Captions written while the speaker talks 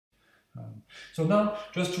So now,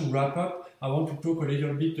 just to wrap up, I want to talk a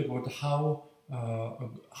little bit about how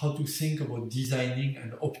to think about designing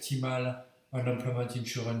an optimal unemployment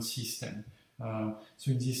insurance system.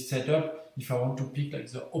 So in this setup, if I want to pick like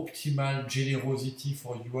the optimal generosity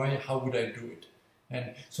for UI, how would I do it?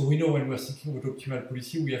 And so we know when we're thinking about optimal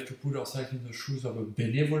policy, we have to put ourselves in the shoes of a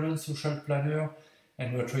benevolent social planner,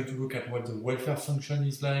 and we're trying to look at what the welfare function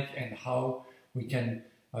is like and how we can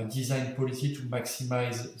design policy to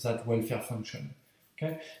maximize that welfare function.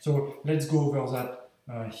 Okay, so let's go over that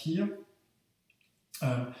here.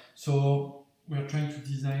 So we're trying to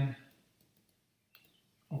design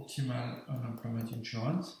optimal unemployment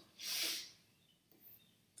insurance.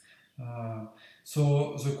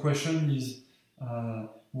 So the question is,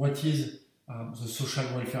 what is the social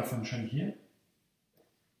welfare function here?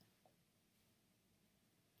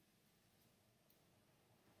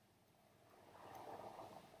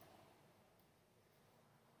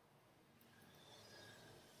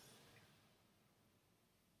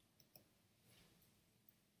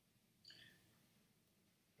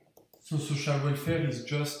 So social welfare is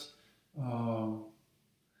just,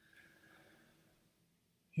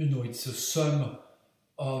 it's a sum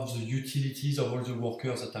of the utilities of all the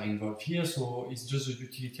workers that are involved here. So it's just the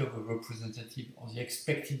utility of a representative, or the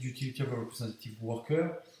expected utility of a representative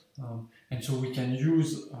worker. And so we can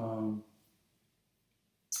use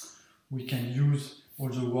all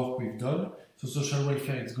the work we've done. So social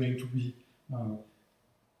welfare is going to be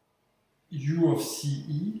U of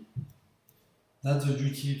CE. That's the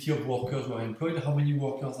utility of workers who are employed. How many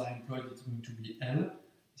workers are employed? It's going to be L,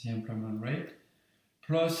 the employment rate,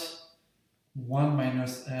 plus 1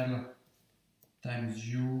 minus L times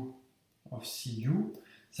U of CU.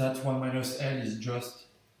 That 1 minus L is just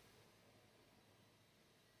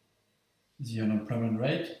the unemployment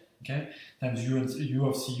rate, okay? Times U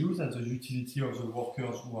of CU, that's the utility of the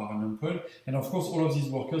workers who are unemployed. And of course, all of these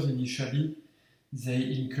workers initially,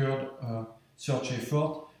 they incurred search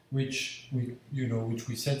effort, which we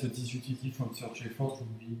said that this utility from search effort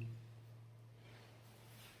would be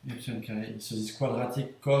epsilon carré. So this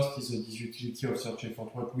quadratic cost is the utility of search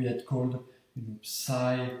effort, what we had called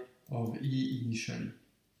psi of E initially.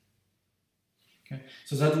 Okay,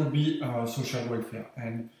 so that would be social welfare,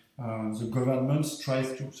 and the government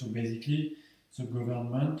tries to. So basically, the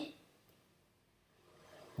government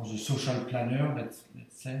or the social planner, let's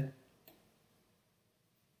say.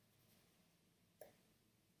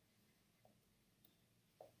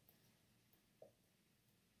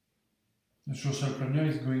 The social planner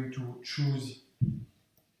is going to choose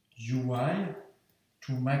UI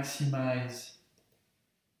to maximize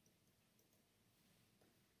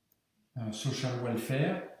social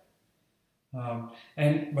welfare.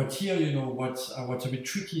 But here, what's a bit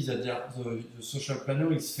tricky is that the social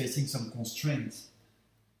planner is facing some constraints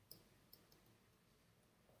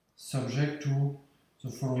subject to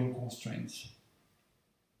the following constraints.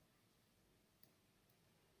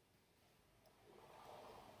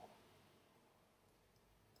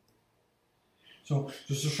 So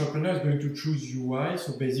the social planner is going to choose UI.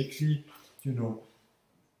 So basically,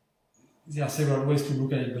 there are several ways to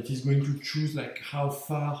look at it, but he's going to choose like how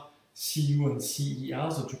far CU and CE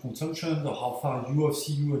are, the two consumptions, or how far U of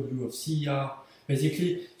CU and U of CE are.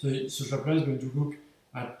 Basically, the social planner is going to look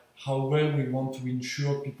at how well we want to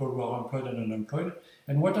insure people who are employed and unemployed,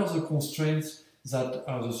 and what are the constraints that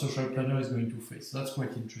the social planner is going to face. So that's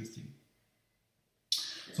quite interesting.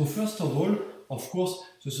 So first of all, of course,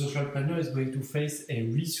 the social planner is going to face a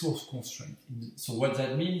resource constraint. So what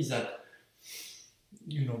that means is that,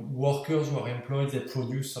 workers who are employed, they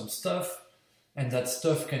produce some stuff, and that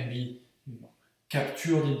stuff can be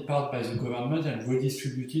captured in part by the government and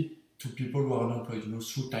redistributed to people who are unemployed,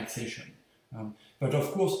 through taxation. But of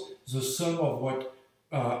course, the sum of what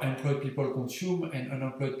employed people consume and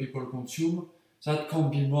unemployed people consume, that can't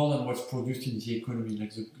be more than what's produced in the economy.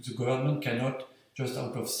 Like the government cannot just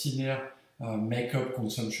out of thin air make up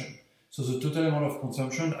consumption. So the total amount of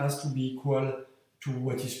consumption has to be equal to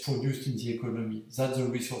what is produced in the economy. That's the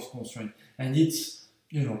resource constraint. And it's,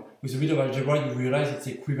 with a bit of algebra, you realize it's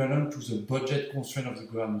equivalent to the budget constraint of the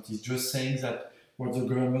government. It's just saying that what the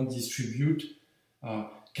government distributes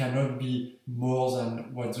cannot be more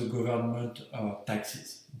than what the government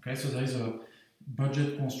taxes. Okay, so there is a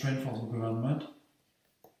budget constraint for the government.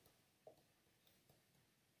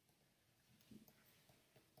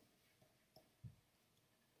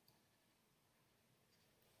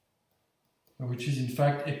 Which is in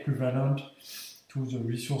fact equivalent to the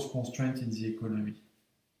resource constraint in the economy.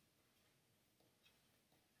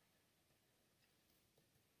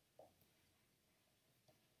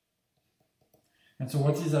 And so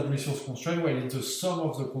what is that resource constraint? Well, it's the sum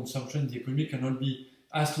of the consumption in the economy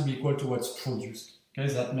has to be equal to what's produced. Okay,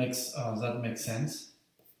 that makes sense.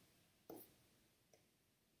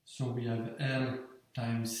 So we have L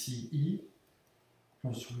times CE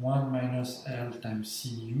plus 1 minus L times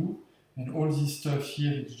CU, and all this stuff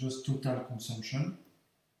here is just total consumption.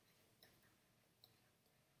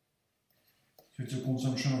 So it's the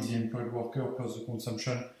consumption of the employed worker plus the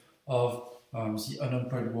consumption of the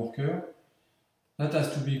unemployed worker. That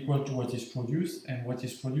has to be equal to what is produced, and what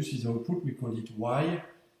is produced is output. We call it Y.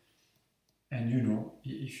 And you know,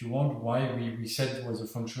 if you want Y, we said it was a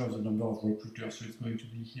function of the number of recruiters. So it's going to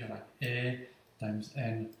be here like A times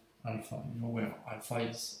N alpha, you know, where alpha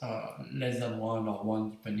is less than 1 or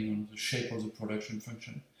 1 depending on the shape of the production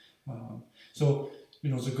function. So,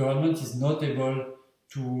 you know, the government is not able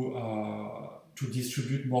to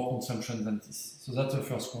distribute more consumption than this. So that's the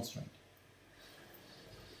first constraint.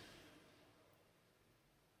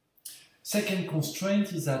 Second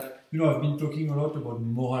constraint is that, you know, I've been talking a lot about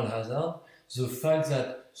moral hazard, the fact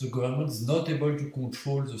that the government is not able to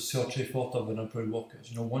control the search effort of unemployed workers.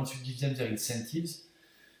 You know, once you give them their incentives,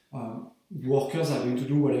 workers are going to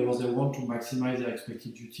do whatever they want to maximize their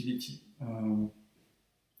expected utility.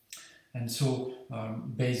 And so,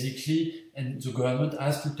 basically, and the government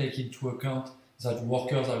has to take into account that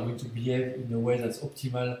workers are going to behave in a way that's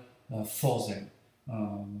optimal for them.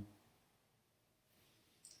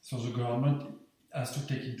 So the government has to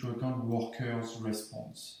take into account workers'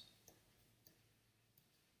 response.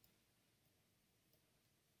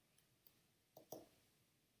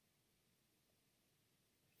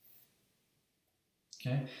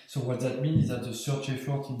 Okay, so what that means is that the search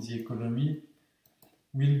effort in the economy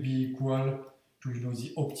will be equal to, you know,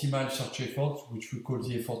 the optimal search effort, which we call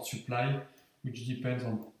the effort supply, which depends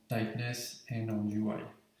on tightness and on UI.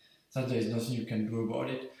 So there is nothing you can do about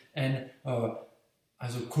it. And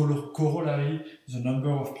as a corollary, the number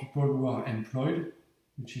of people who are employed,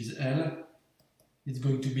 which is L, is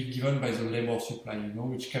going to be given by the labor supply, you know,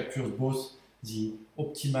 which captures both the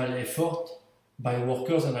optimal effort by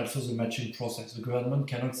workers and also the matching process. The government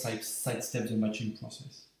cannot sidestep the matching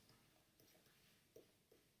process.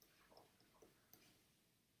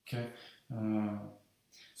 Okay,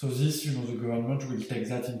 so this, you know, the government will take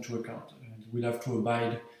that into account and will have to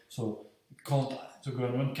abide. So the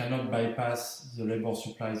government cannot bypass the labor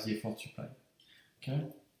supply, the effort supply.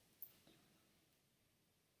 Okay.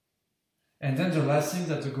 And then the last thing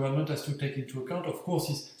that the government has to take into account, of course,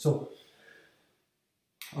 is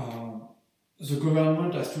the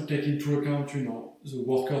government has to take into account, you know, the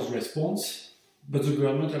workers' response, but the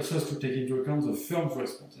government also has to take into account the firm's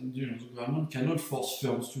response. And, you know, the government cannot force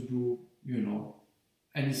firms to do, you know,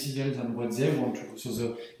 anything else than what they want to do.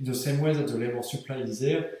 So in the same way that the labor supply is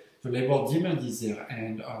there, the labor demand is there,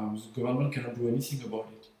 and the government cannot do anything about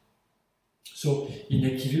it. So in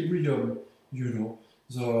equilibrium, you know,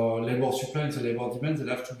 the labor supply and the labor demand, they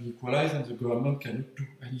have to be equalized, and the government cannot do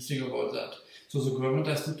anything about that. So the government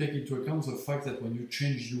has to take into account the fact that when you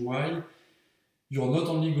change UI, you're not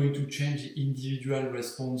only going to change the individual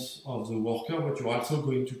response of the worker, but you're also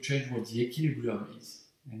going to change what the equilibrium is.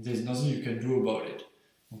 And there's nothing you can do about it.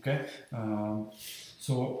 Okay?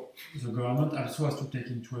 So the government also has to take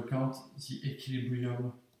into account the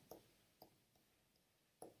equilibrium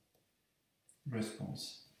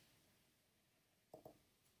response.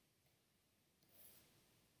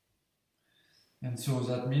 And so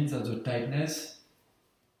that means that the tightness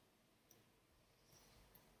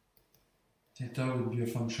theta would be a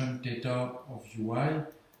function theta of UI.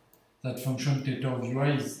 That function theta of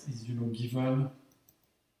UI is you know, given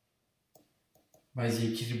by the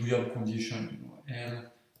equilibrium condition. You know,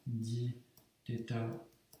 L d theta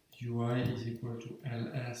UI is equal to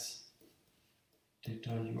LS theta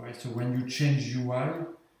UI. So when you change UI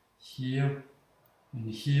here and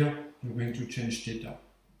here, you're going to change theta.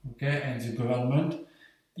 Okay, and the government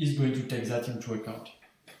is going to take that into account.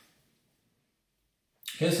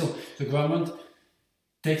 Okay, so the government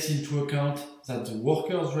takes into account that the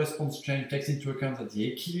workers' response change, takes into account that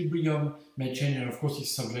the equilibrium may change, and of course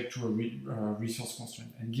is subject to a resource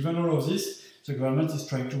constraint. And given all of this, the government is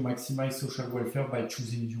trying to maximize social welfare by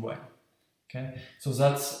choosing UI. Okay, so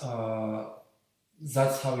that's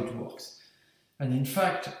how it works. And in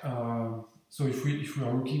fact, so if we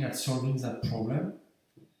are looking at solving that problem,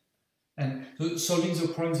 and so solving the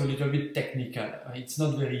problem is a little bit technical. It's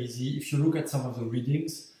not very easy. If you look at some of the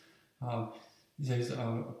readings, there's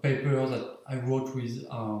a paper that I wrote with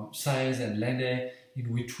Saez and Lene,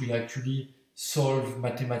 in which we actually solve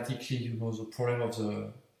mathematically, you know, the problem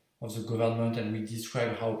of the government, and we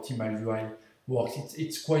describe how optimal UI works.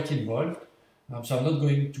 It's quite involved, so I'm not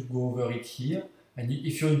going to go over it here. and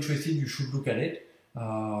if you're interested, you should look at it.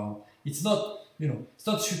 It's not, it's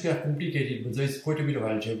not super complicated, but there is quite a bit of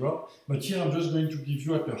algebra. But here I'm just going to give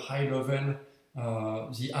you at a high level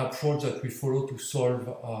the approach that we follow to solve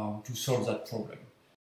that problem.